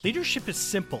Leadership is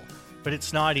simple, but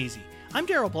it's not easy. I'm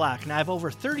Daryl Black, and I have over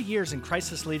 30 years in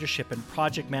crisis leadership and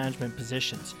project management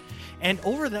positions. And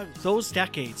over those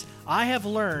decades, I have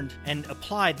learned and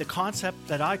applied the concept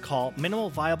that I call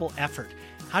minimal viable effort.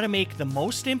 How to make the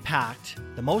most impact,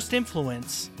 the most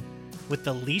influence, with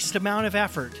the least amount of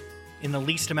effort in the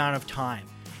least amount of time.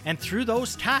 And through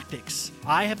those tactics,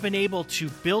 I have been able to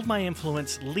build my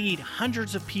influence, lead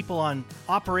hundreds of people on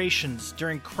operations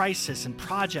during crisis and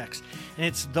projects. And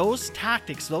it's those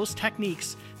tactics, those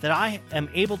techniques that I am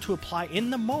able to apply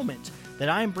in the moment that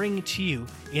I am bringing to you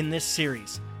in this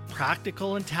series.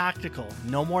 Practical and tactical,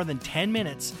 no more than 10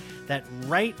 minutes, that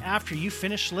right after you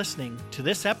finish listening to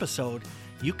this episode,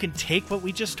 you can take what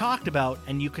we just talked about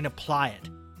and you can apply it.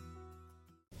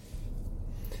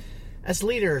 As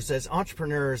leaders, as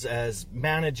entrepreneurs, as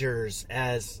managers,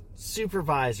 as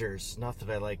supervisors, not that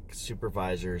I like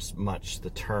supervisors much, the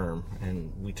term,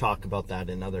 and we talk about that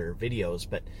in other videos,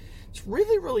 but it's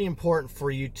really, really important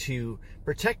for you to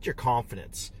protect your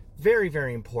confidence. Very,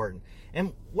 very important.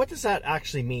 And what does that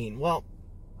actually mean? Well,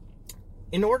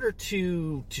 in order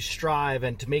to strive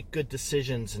and to make good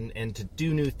decisions and to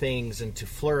do new things and to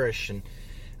flourish and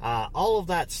all of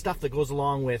that stuff that goes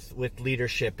along with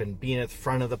leadership and being at the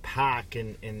front of the pack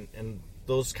and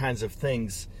those kinds of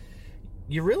things,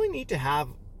 you really need to have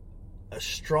a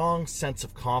strong sense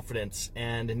of confidence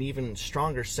and an even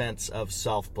stronger sense of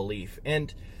self-belief.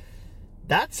 And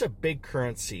that's a big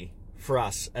currency for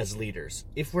us as leaders.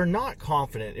 If we're not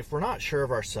confident, if we're not sure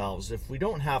of ourselves, if we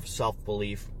don't have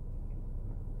self-belief,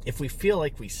 if we feel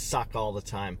like we suck all the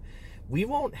time, we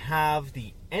won't have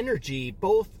the energy,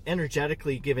 both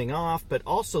energetically giving off, but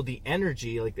also the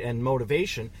energy and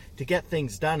motivation to get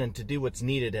things done and to do what's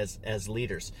needed as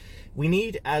leaders. We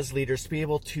need, as leaders, to be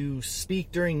able to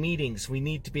speak during meetings. We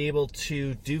need to be able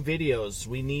to do videos.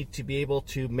 We need to be able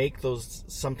to make those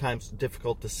sometimes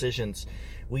difficult decisions.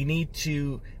 We need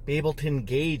to be able to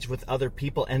engage with other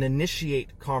people and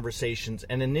initiate conversations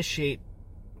and initiate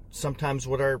sometimes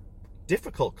what are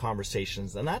difficult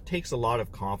conversations, and that takes a lot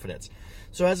of confidence.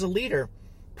 So as a leader,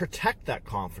 protect that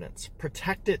confidence.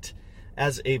 Protect it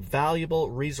as a valuable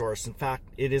resource. In fact,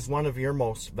 it is one of your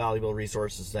most valuable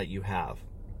resources that you have.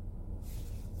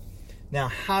 Now,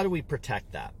 how do we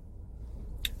protect that?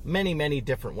 Many, many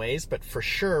different ways, but for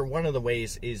sure, one of the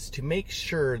ways is to make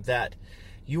sure that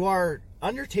you are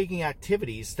undertaking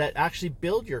activities that actually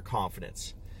build your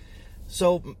confidence.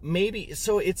 So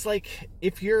it's like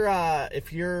if you're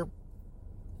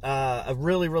a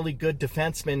really, really good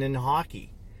defenseman in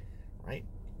hockey, right?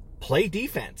 Play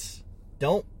defense.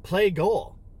 Don't play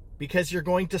goal because you're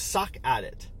going to suck at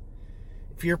it.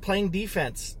 If you're playing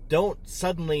defense, don't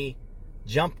suddenly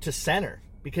jump to center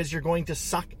because you're going to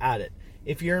suck at it.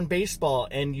 If you're in baseball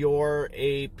and you're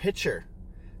a pitcher,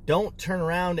 don't turn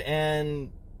around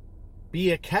and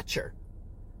be a catcher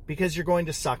because you're going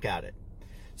to suck at it.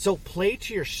 So play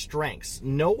to your strengths,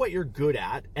 know what you're good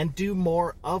at, and do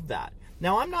more of that.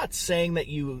 Now, I'm not saying that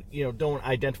you don't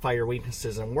identify your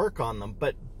weaknesses and work on them,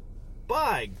 but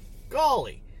by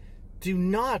golly, do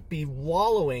not be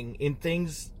wallowing in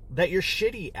things that you're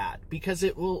shitty at because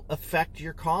it will affect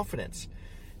your confidence.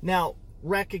 Now,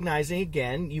 recognizing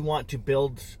again, you want to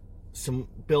build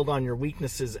on your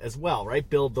weaknesses as well, right?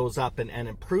 Build those up and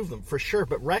improve them for sure,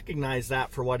 but recognize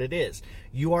that for what it is.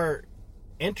 You are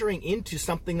entering into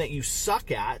something that you suck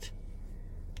at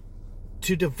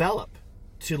to develop,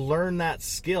 to learn that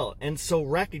skill. And so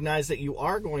recognize that you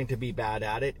are going to be bad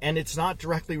at it and it's not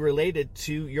directly related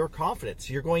to your confidence.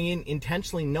 You're going in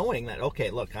intentionally knowing that, okay,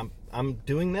 look, I'm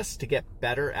doing this to get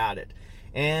better at it.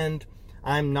 And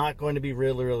I'm not going to be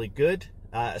really, really good,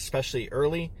 especially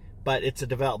early, but it's a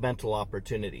developmental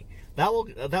opportunity. That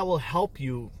will help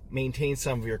you maintain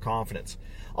some of your confidence.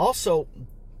 Also,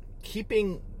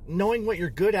 knowing what you're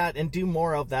good at and do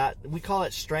more of that. We call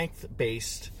it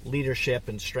strength-based leadership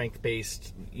and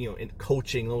strength-based, in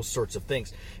coaching, those sorts of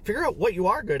things. Figure out what you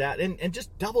are good at and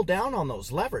just double down on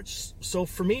those, leverage. So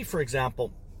for me, for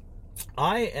example,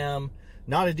 I am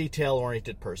not a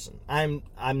detail-oriented person. I'm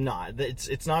not.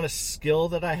 It's not a skill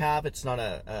that I have. It's not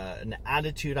an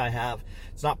attitude I have.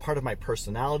 It's not part of my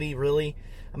personality, really.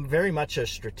 I'm very much a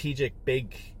strategic,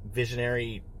 big,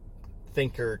 visionary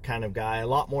thinker kind of guy, a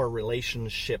lot more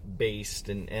relationship based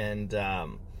and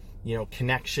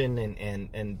connection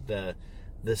and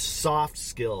the soft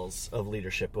skills of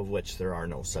leadership, of which there are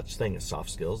no such thing as soft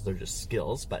skills. They're just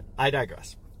skills, but I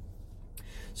digress.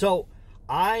 So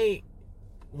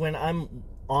when I'm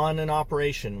on an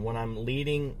operation, when I'm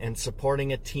leading and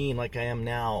supporting a team like I am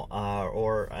now,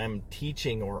 or I'm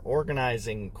teaching or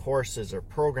organizing courses or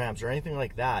programs or anything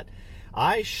like that,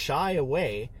 I shy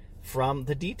away from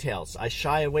the details. I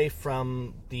shy away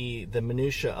from the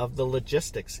minutia of the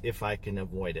logistics if I can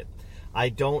avoid it. I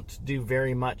don't do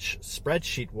very much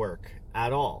spreadsheet work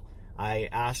at all. I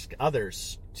ask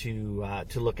others to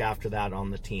look after that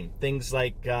on the team. Things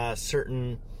like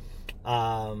certain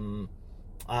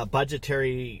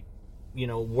budgetary,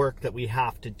 work that we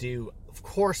have to do. Of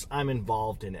course, I'm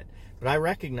involved in it, but I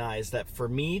recognize that for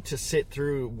me to sit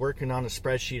through working on a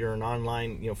spreadsheet or an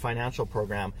online, financial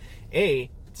program, A,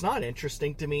 it's not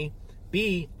interesting to me.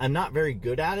 B, I'm not very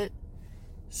good at it.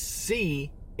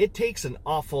 C, it takes an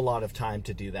awful lot of time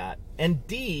to do that. And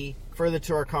D, further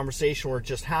to our conversation we're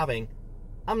just having,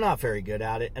 I'm not very good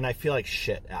at it, and I feel like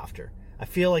shit after. I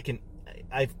feel like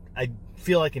I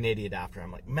feel like an idiot after.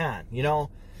 I'm like, man,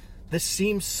 this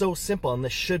seems so simple, and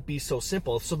this should be so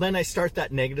simple. So then I start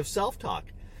that negative self-talk.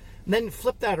 And then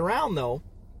flip that around, though.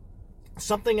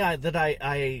 Something that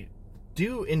I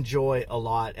do enjoy a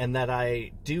lot, and that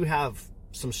I do have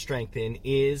some strength in,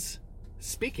 is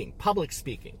speaking, public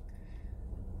speaking.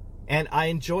 And I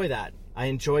enjoy that. I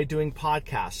enjoy doing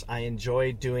podcasts. I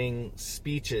enjoy doing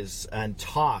speeches and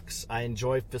talks. I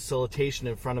enjoy facilitation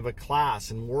in front of a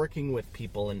class and working with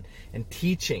people and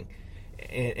teaching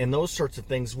and those sorts of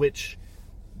things, which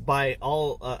by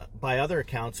other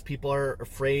accounts, people are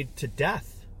afraid to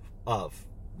death of.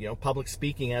 Public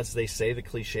speaking, as they say, the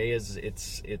cliche is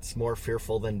it's more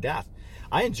fearful than death.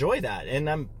 I enjoy that, and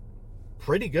I'm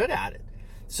pretty good at it.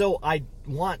 So I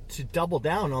want to double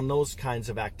down on those kinds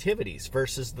of activities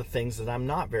versus the things that I'm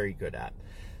not very good at.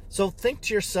 So think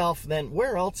to yourself then,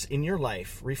 where else in your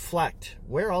life, reflect,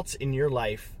 where else in your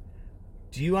life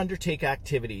do you undertake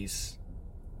activities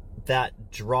that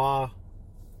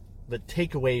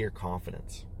take away your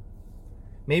confidence?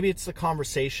 Maybe it's the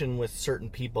conversation with certain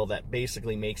people that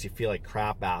basically makes you feel like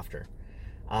crap after.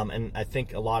 And I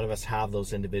think a lot of us have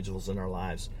those individuals in our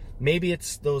lives. Maybe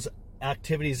it's those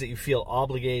activities that you feel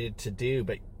obligated to do,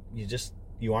 but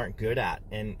you aren't good at,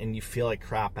 and you feel like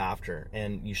crap after,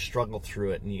 and you struggle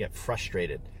through it and you get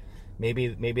frustrated.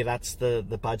 Maybe that's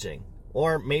the budging.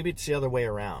 Or maybe it's the other way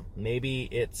around. Maybe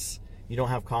it's you don't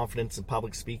have confidence in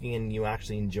public speaking and you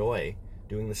actually enjoy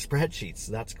doing the spreadsheets.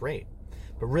 So that's great.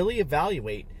 But really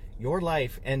evaluate your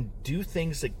life and do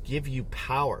things that give you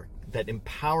power, that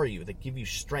empower you, that give you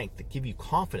strength, that give you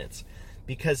confidence.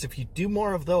 Because if you do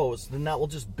more of those, then that will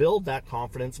just build that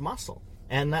confidence muscle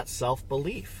and that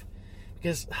self-belief.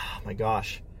 Because, oh my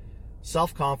gosh,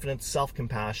 self-confidence,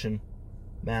 self-compassion,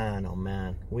 man, oh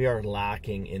man, we are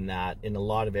lacking in that in a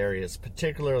lot of areas,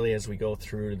 particularly as we go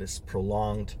through this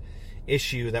prolonged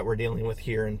issue that we're dealing with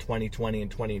here in 2020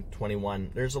 and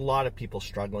 2021. There's a lot of people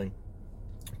struggling.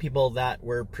 People that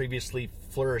were previously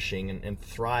flourishing and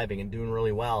thriving and doing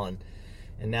really well, and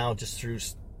now just through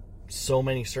so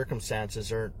many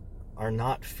circumstances are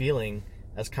not feeling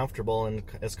as comfortable and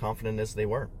as confident as they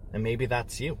were. And maybe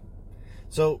that's you.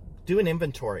 So do an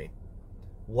inventory.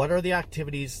 What are the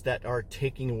activities that are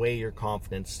taking away your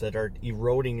confidence, that are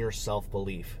eroding your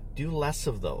self-belief? Do less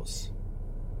of those.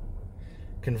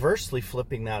 Conversely,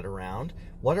 flipping that around,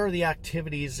 what are the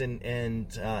activities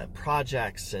and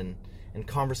projects and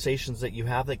conversations that you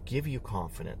have that give you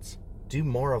confidence? Do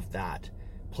more of that.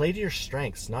 Play to your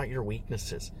strengths, not your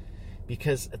weaknesses.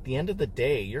 Because at the end of the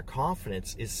day, your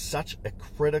confidence is such a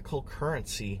critical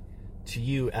currency to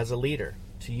you as a leader,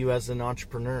 to you as an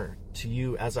entrepreneur, to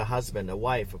you as a husband, a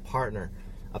wife, a partner,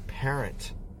 a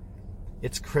parent.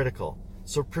 It's critical.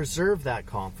 So preserve that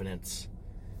confidence,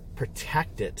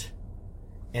 protect it,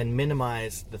 and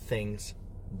minimize the things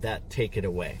that take it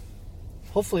away.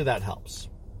 Hopefully that helps.